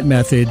payment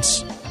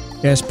methods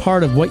as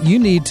part of what you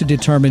need to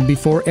determine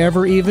before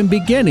ever even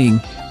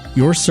beginning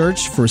your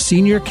search for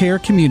senior care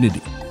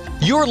community.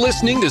 You're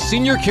listening to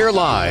Senior Care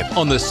Live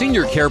on the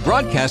Senior Care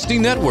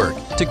Broadcasting Network.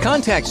 To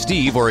contact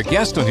Steve or a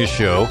guest on his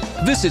show,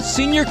 visit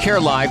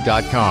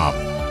seniorcarelive.com.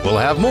 We'll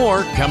have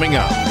more coming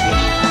up.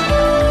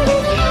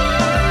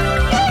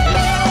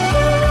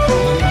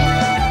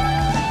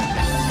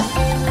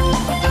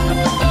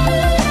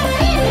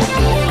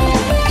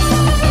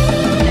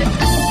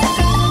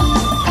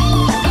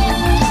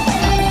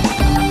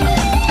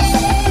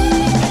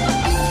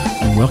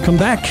 Welcome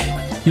back.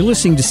 You're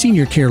listening to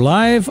Senior Care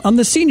Live on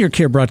the Senior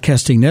Care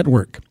Broadcasting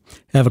Network.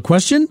 Have a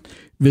question?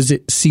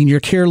 Visit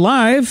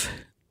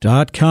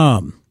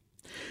seniorcarelive.com.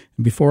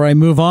 And before I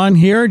move on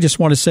here, I just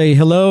want to say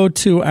hello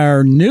to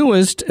our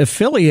newest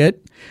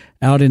affiliate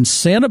out in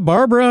Santa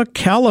Barbara,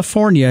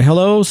 California.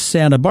 Hello,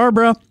 Santa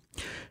Barbara.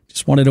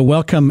 Just wanted to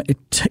welcome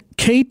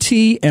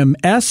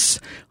KTMS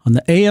on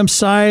the AM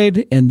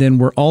side, and then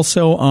we're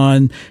also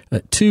on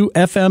 2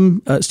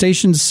 FM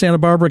stations, Santa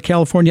Barbara,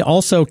 California,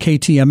 also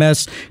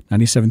KTMS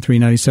 97.3,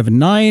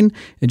 97.9.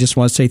 And just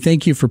want to say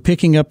thank you for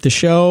picking up the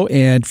show,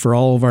 and for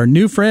all of our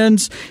new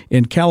friends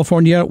in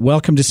California,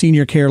 welcome to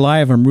Senior Care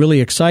Live. I'm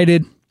really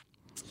excited.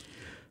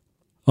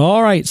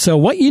 All right, so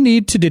what you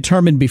need to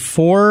determine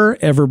before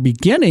ever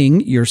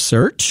beginning your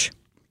search.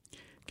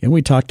 And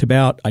we talked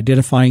about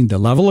identifying the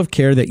level of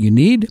care that you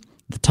need,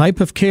 the type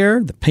of care,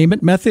 the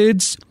payment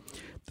methods.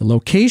 The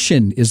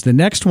location is the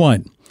next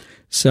one.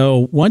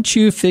 So once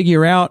you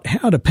figure out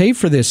how to pay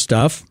for this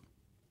stuff,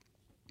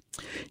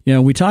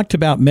 we talked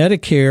about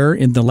Medicare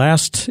in the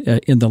last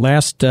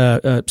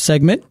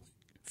segment, a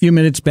few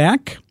minutes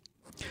back.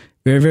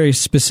 Very, very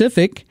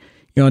specific.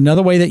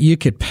 Another way that you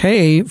could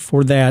pay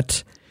for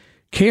that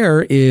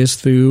care is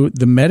through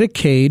the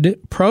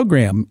Medicaid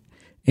program.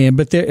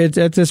 But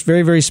that's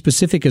very, very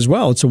specific as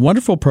well. It's a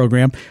wonderful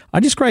program. I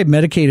describe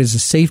Medicaid as a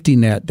safety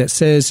net that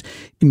says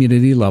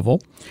community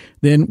level.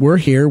 Then we're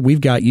here,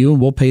 we've got you,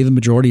 and we'll pay the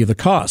majority of the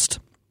cost.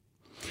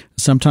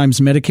 Sometimes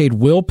Medicaid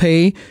will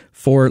pay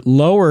for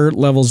lower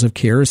levels of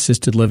care,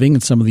 assisted living,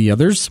 and some of the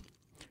others.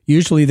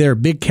 Usually there are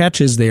big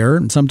catches there,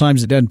 and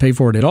sometimes it doesn't pay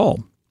for it at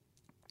all.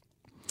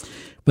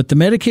 But the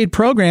Medicaid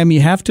program, you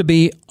have to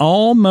be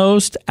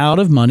almost out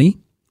of money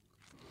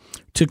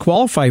to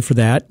qualify for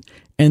that.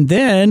 And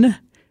then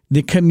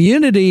the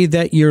community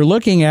that you're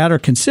looking at or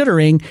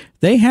considering,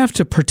 they have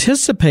to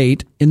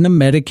participate in the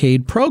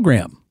Medicaid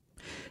program.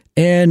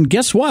 And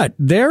guess what?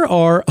 There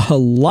are a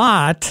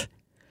lot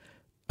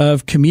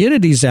of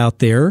communities out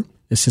there,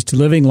 assisted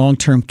living,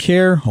 long-term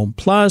care, Home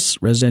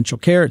Plus, residential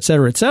care, et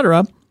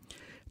cetera,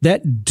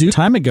 that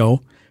time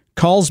ago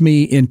calls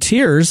me in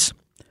tears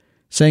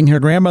saying her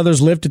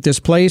grandmother's lived at this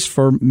place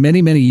for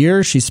many, many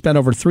years. She spent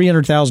over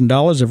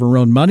 $300,000 of her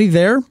own money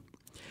there.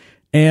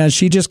 And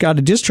she just got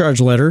a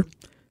discharge letter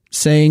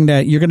saying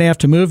that you're going to have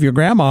to move your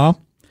grandma.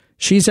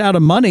 She's out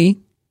of money,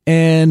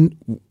 and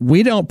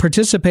we don't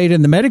participate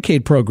in the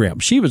Medicaid program.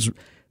 She was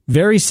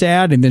very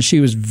sad, and then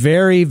she was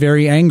very,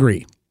 very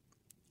angry.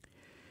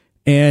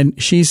 And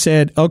she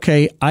said,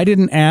 okay, I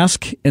didn't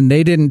ask, and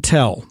they didn't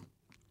tell.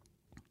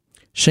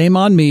 Shame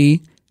on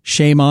me,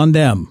 shame on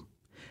them.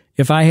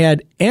 If I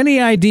had any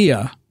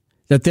idea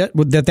that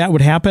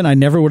would happen, I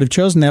never would have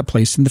chosen that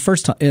place in the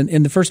first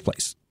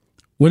place.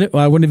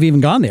 I wouldn't have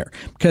even gone there,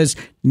 because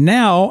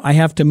now I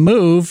have to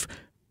move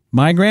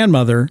my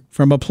grandmother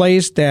from a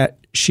place that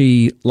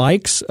she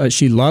likes.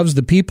 She loves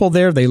the people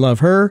there. They love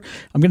her.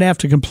 I'm going to have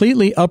to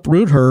completely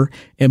uproot her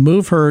and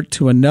move her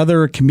to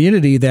another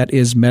community that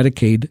is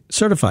Medicaid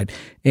certified.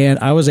 And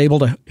I was able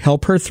to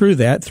help her through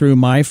that through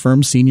my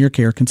firm, Senior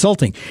Care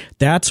Consulting.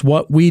 That's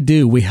what we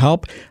do. We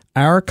help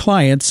our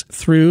clients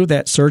through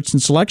that search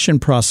and selection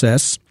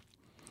process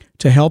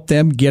to help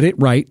them get it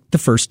right the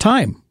first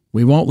time.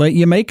 We won't let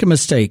you make a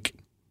mistake.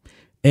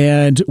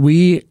 And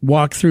we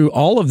walk through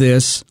all of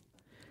this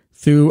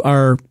through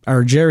our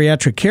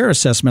geriatric care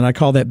assessment. I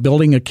call that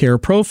building a care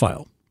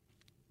profile.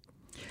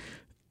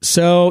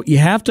 So you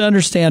have to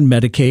understand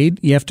Medicaid.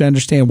 You have to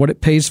understand what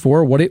it pays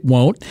for, what it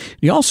won't.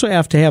 You also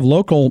have to have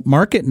local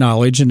market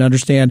knowledge and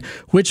understand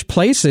which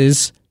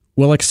places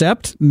will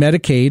accept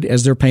Medicaid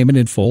as their payment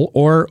in full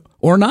or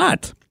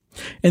not.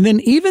 And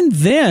then even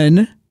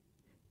then,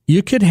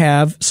 you could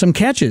have some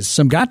catches,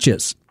 some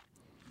gotchas.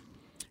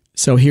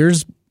 So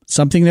here's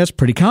something that's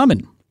pretty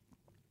common.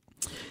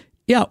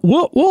 Yeah,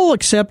 we'll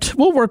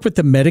work with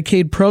the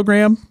Medicaid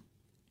program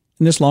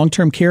in this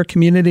long-term care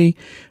community,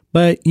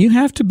 but you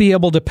have to be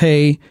able to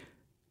pay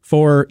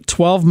for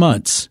 12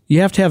 months.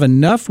 You have to have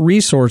enough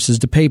resources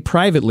to pay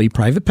privately,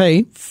 private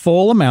pay,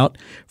 full amount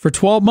for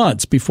 12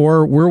 months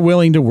before we're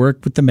willing to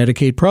work with the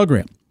Medicaid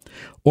program.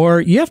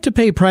 Or you have to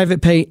pay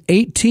private pay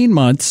 18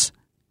 months,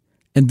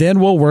 and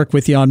then we'll work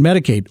with you on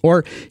Medicaid.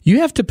 Or you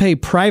have to pay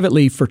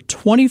privately for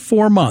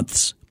 24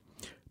 months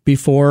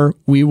before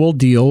we will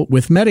deal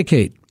with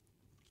Medicaid.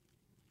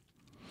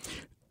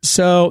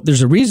 So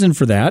there's a reason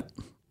for that.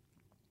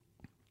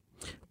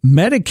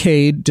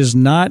 Medicaid does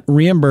not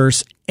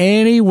reimburse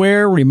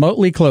anywhere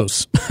remotely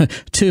close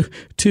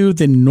to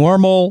the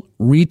normal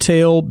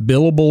retail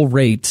billable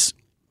rates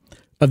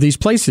of these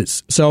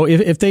places. So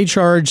if they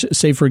charge,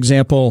 say, for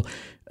example,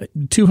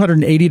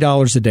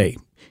 $280 a day,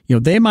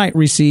 they might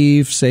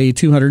receive, say,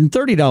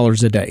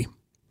 $230 a day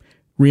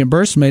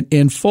reimbursement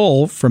in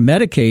full from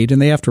Medicaid,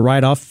 and they have to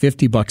write off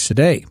 $50 a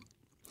day.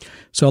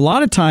 So a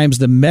lot of times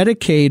the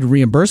Medicaid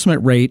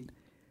reimbursement rate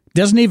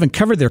doesn't even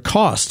cover their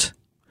cost,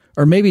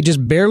 or maybe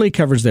just barely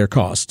covers their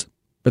cost,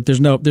 but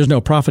there's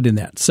no profit in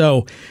that.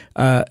 So,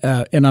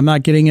 and I'm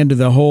not getting into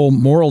the whole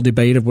moral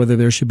debate of whether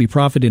there should be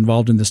profit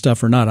involved in this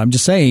stuff or not. I'm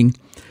just saying,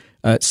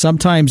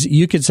 sometimes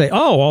you could say,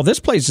 oh, well, this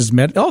place is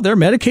they're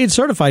Medicaid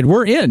certified,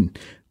 we're in.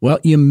 Well,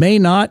 you may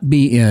not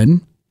be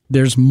in.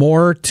 There's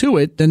more to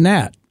it than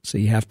that. So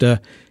you have to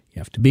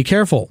be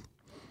careful.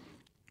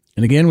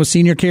 And again, with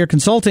Senior Care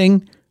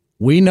Consulting,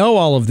 we know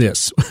all of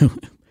this.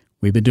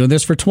 We've been doing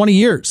this for 20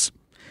 years.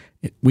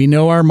 We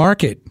know our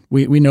market.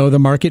 We know the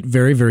market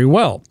very, very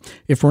well.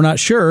 If we're not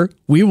sure,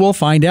 we will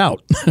find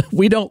out.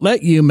 We don't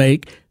let you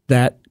make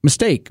that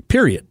mistake,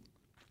 period.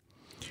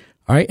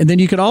 All right. And then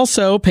you could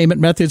also,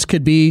 payment methods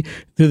could be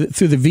through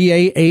the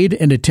VA aid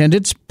and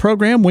attendance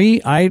program.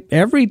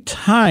 Every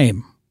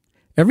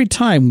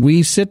time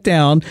we sit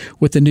down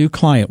with a new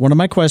client, one of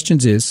my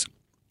questions is,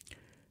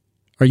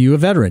 are you a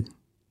veteran?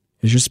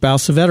 Is your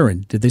spouse a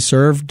veteran? Did they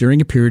serve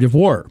during a period of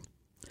war?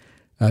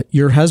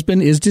 Your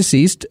husband is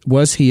deceased.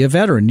 Was he a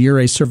veteran? You're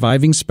a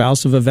surviving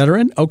spouse of a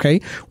veteran? Okay.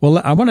 Well,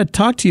 I want to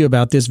talk to you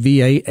about this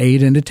VA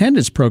aid and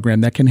attendance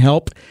program that can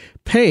help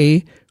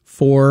pay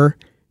for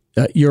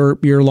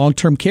your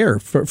long-term care,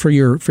 for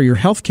your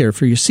health care,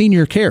 for your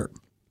senior care.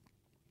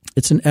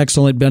 It's an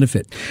excellent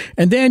benefit.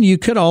 And then you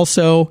could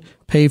also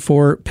pay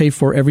for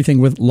everything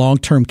with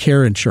long-term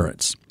care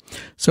insurance.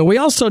 So we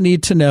also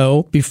need to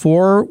know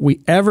before we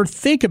ever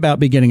think about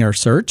beginning our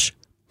search.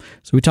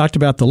 So we talked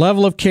about the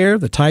level of care,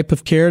 the type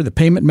of care, the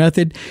payment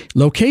method,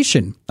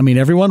 location. I mean,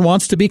 everyone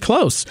wants to be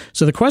close.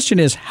 So the question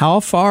is, how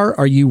far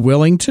are you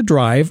willing to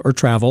drive or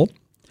travel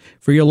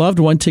for your loved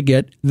one to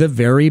get the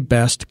very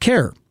best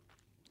care?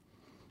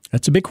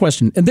 That's a big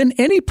question. And then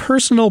any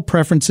personal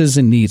preferences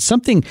and needs,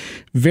 something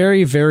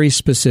very, very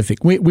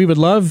specific. We would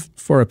love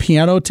for a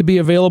piano to be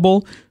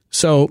available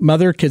so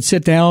mother could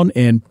sit down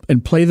and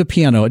play the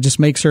piano. It just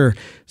makes her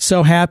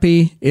so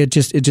happy. It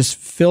just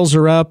fills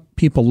her up.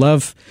 People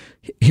love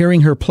hearing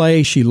her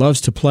play. She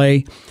loves to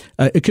play.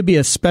 It could be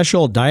a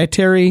special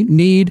dietary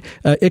need.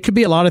 It could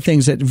be a lot of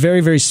things that are very,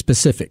 very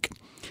specific.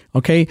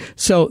 Okay,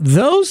 so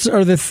those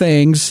are the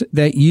things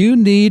that you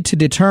need to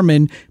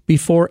determine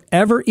before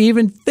ever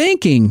even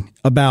thinking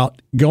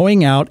about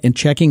going out and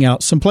checking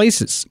out some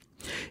places.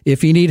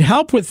 If you need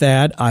help with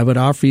that, I would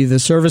offer you the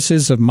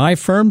services of my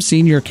firm,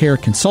 Senior Care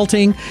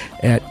Consulting,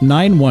 at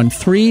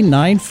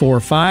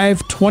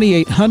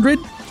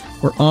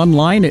 913-945-2800 or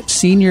online at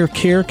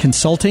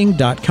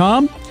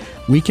seniorcareconsulting.com.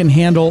 We can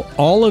handle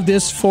all of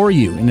this for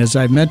you. And as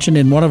I mentioned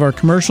in one of our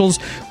commercials,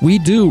 we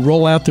do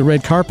roll out the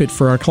red carpet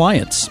for our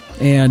clients.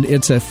 And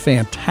it's a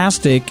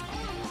fantastic,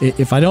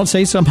 if I don't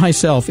say so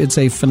myself, it's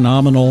a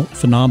phenomenal,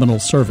 phenomenal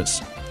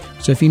service.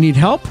 So if you need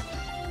help,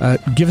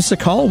 give us a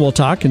call. We'll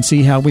talk and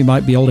see how we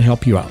might be able to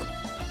help you out.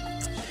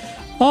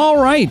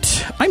 All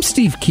right. I'm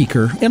Steve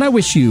Keeker, and I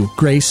wish you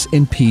grace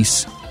and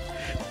peace.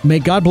 May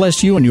God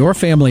bless you and your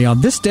family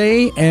on this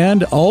day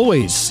and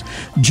always.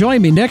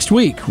 Join me next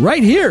week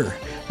right here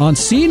on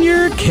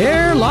Senior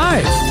Care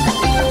Live.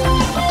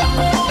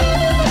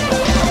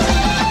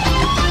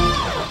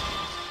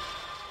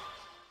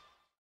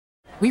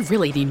 We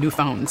really need new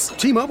phones.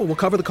 T-Mobile will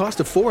cover the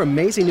cost of 4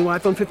 amazing new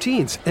iPhone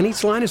 15s, and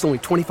each line is only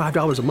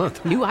 $25 a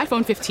month. New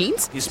iPhone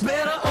 15s? It's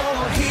better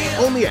over here.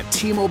 Only at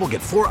T-Mobile,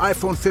 get 4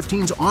 iPhone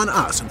 15s on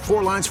us and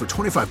 4 lines for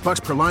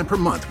 $25 per line per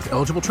month with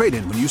eligible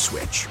trade-in when you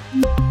switch.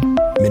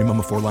 Minimum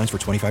of 4 lines for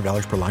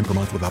 $25 per line per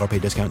month with autopay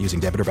discount using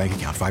debit or bank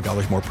account.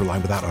 $5 more per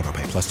line without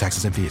autopay, plus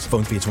taxes and fees.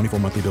 Phone fee at 24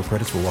 monthly bill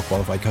credits for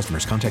well-qualified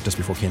customers. Contact us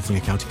before canceling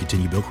account to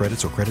continue bill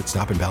credits or credit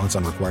stop and balance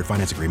on required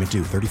finance agreement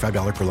due.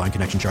 $35 per line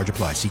connection charge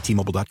applies. See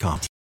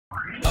T-Mobile.com.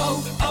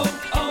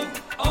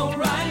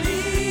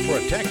 O'Reilly.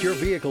 Protect your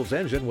vehicle's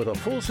engine with a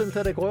full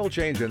synthetic oil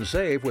change and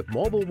save with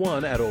Mobil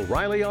 1 at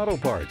O'Reilly Auto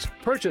Parts.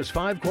 Purchase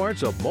 5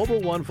 quarts of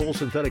Mobil 1 full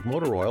synthetic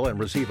motor oil and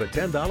receive a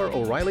 $10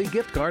 O'Reilly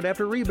gift card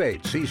after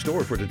rebate. See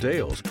store for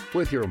details.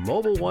 With your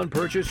Mobil 1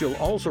 purchase, you'll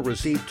also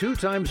receive 2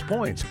 times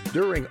points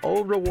during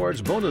O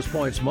Rewards Bonus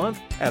Points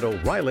Month at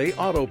O'Reilly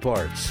Auto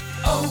Parts.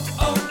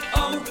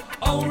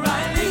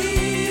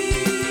 O'Reilly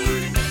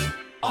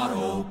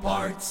Auto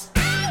Parts.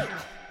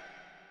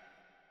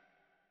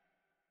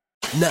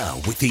 Now,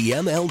 with the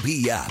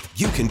MLB app,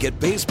 you can get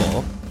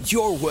baseball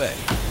your way.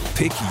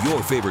 Pick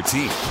your favorite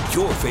team,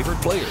 your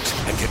favorite players,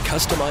 and get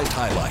customized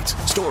highlights,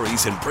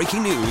 stories, and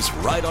breaking news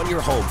right on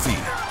your home feed.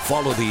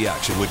 Follow the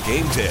action with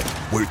Game Tip,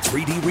 where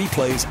 3D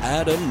replays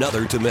add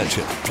another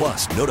dimension.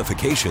 Plus,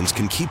 notifications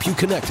can keep you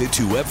connected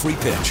to every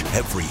pitch,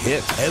 every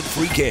hit,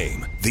 every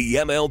game. The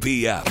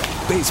MLB app.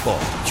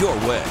 Baseball your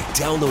way.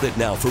 Download it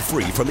now for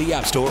free from the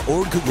App Store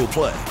or Google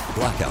Play.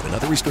 Blackout and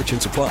other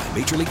restrictions apply.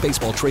 Major League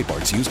Baseball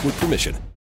trademarks used with permission.